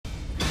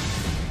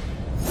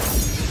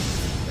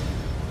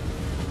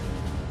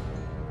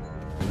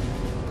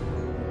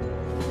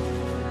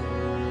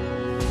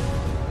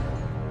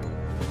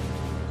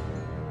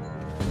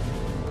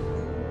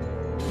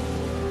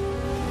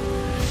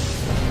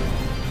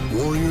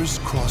Warriors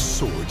cross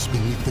swords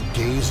beneath the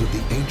gaze of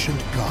the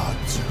ancient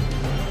gods.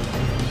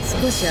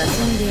 少し遊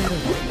んでやろう。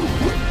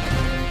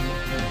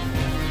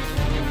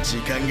時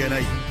間がな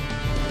い。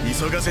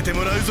急がせて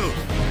もらうぞ。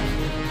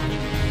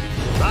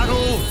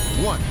Battle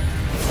 1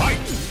 Fight。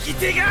生き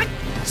手が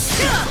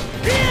シャ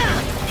ービア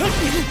ー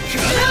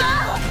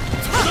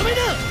とどめだ。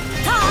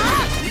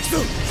行くぞ。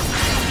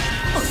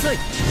遅い。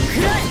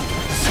暗い。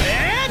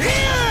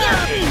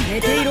寝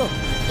ていろ。遅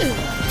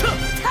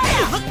い。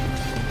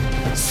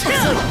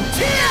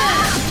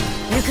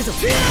行くぞ。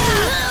邪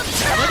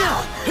魔だ。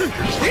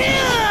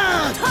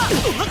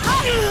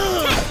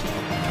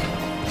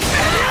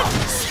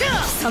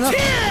貴様。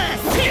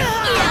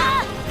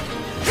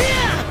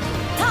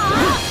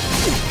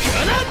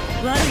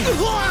悪い。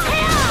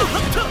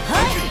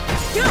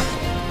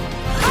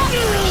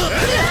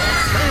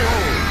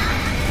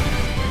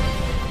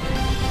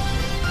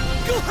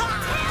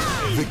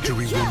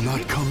Victory will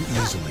not come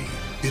easily.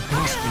 It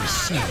must be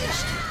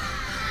seized.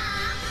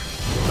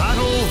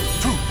 Battle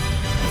 2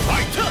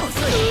 Fight!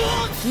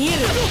 見える。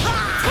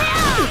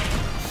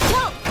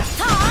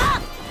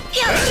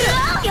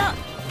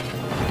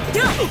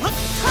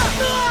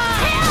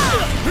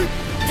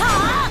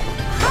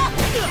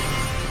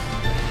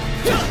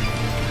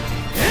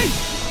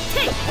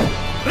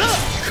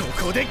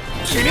ここで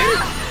決める。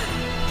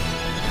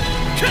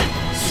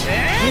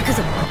行くぞ。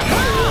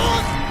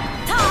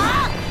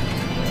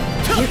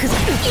行くぞ。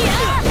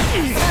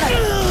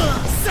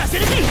させ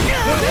るかい。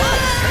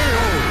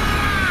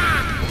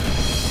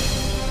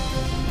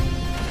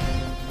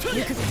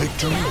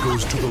Victory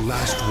goes to the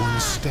last one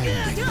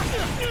standing.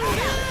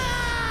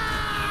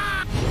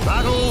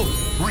 Battle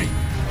 3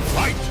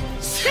 Fight!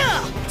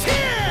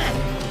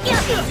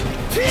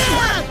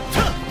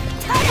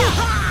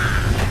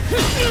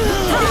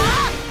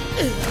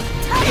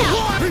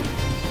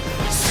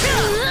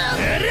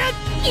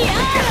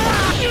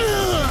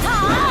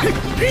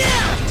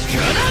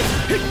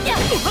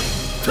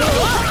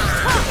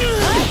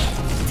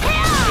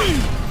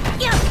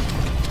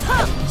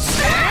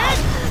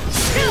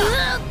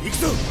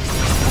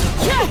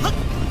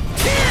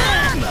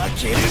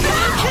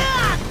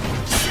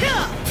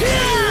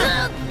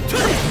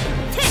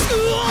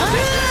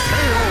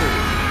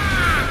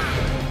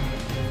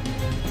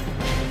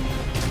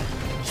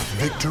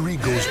 Victory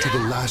goes to the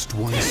last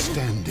one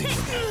standing.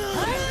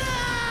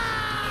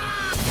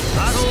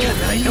 Battle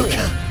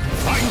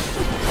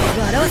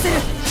笑わせる。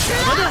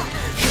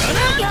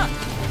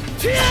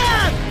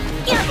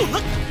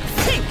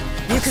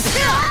行くぞ。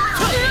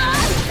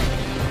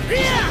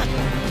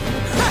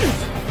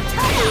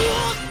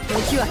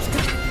時は来た。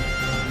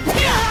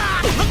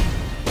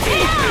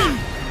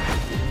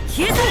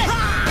消え去れ。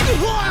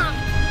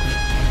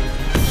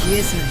消え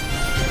去れ。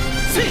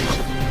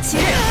散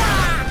れ。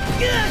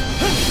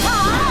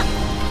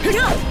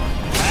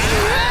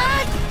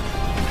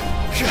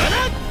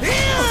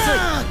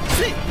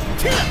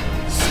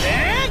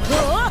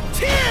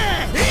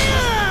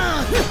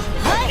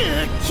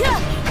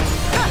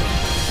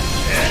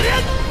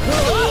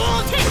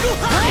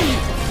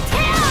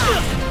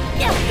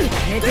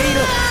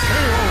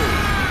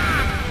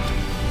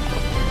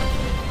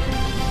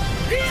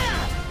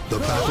The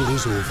battle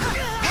is over.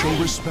 Show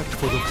respect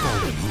for the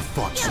fallen who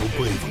fought so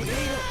bravely.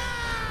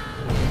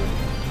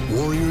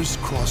 Warriors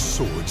cross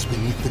swords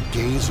beneath the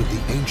gaze of the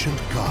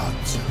ancient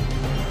gods.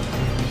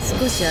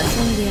 少し遊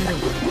んでやろう。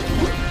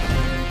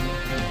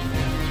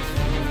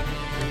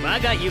我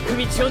が行く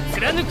道を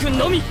貫く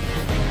のみ。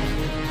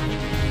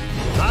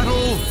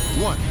Battle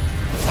 1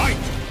 Fight!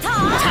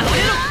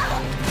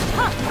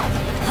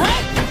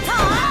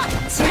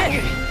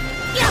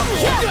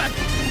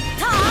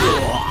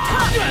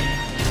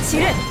 散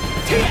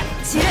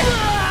れ。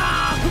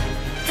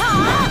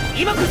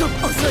今こそ遅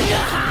い。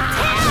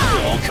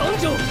根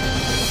性。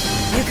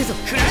行くぞ。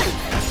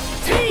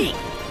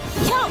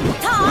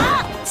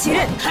散れ。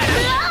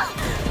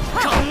こ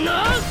んな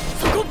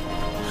そこ。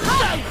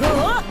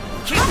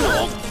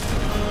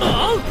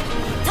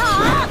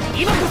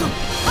今こそ。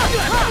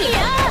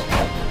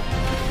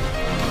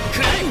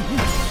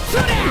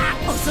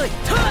遅い。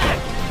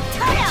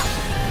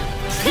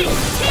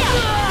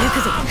行く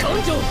ぞ。根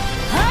性。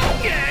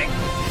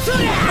遅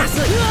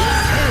い。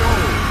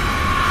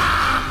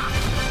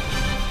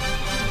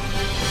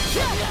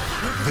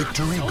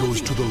Victory goes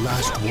to the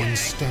last one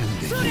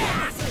standing.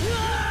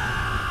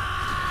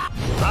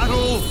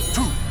 Battle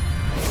 2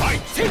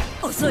 Fight!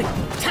 遅い。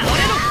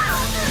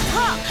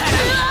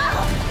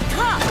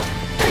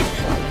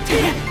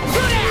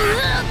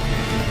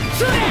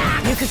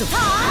行くぞ。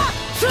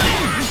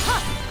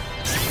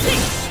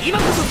今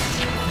こそ。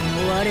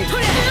思われる。こ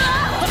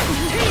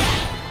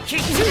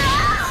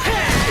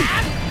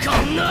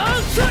んな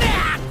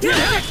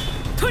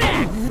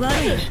悪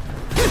い。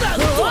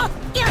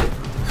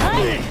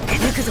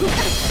行くぞ。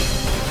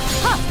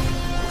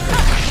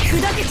砕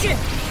け散れ。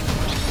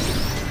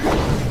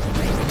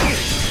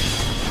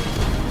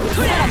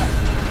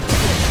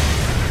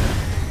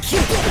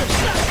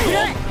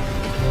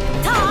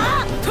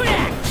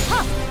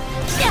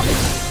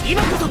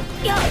今こそ。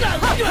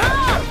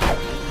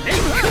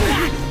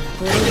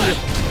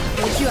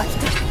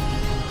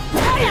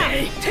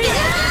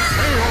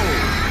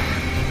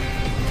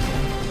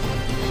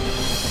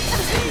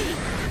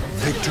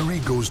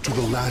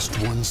to the last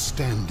one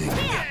standing.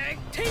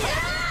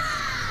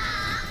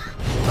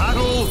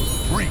 Battle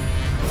 3.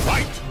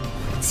 Fight!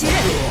 散れ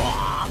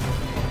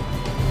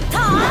た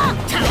は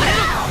たは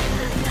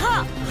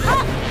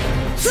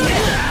散れ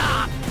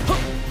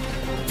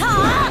た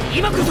は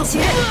今こそ散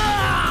れて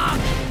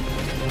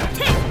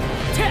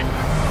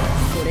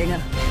これが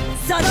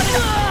定めだ。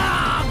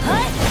は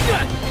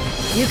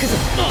い行くぞ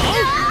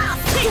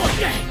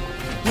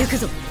行く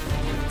ぞ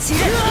散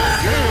れ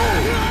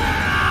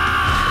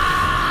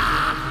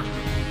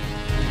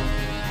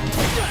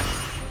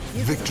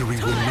Victory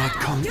will not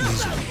come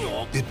easily.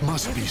 It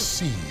must be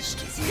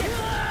seized.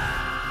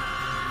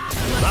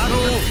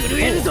 Battle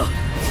震えるぞ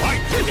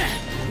Fight!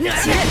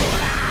 散れた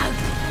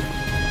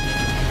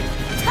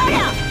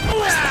や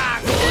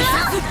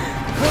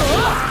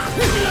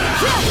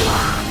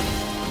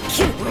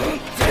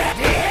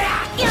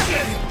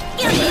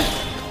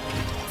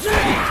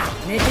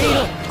寝てい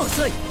ろ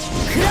遅い暗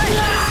い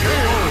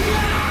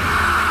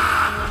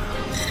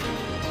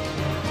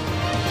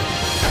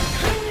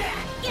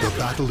The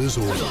battle is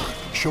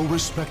over. Show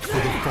respect for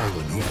the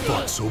fallen who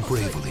fought so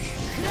bravely.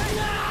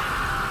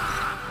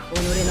 己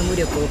の無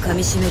力をか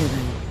みしめるがい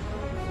い。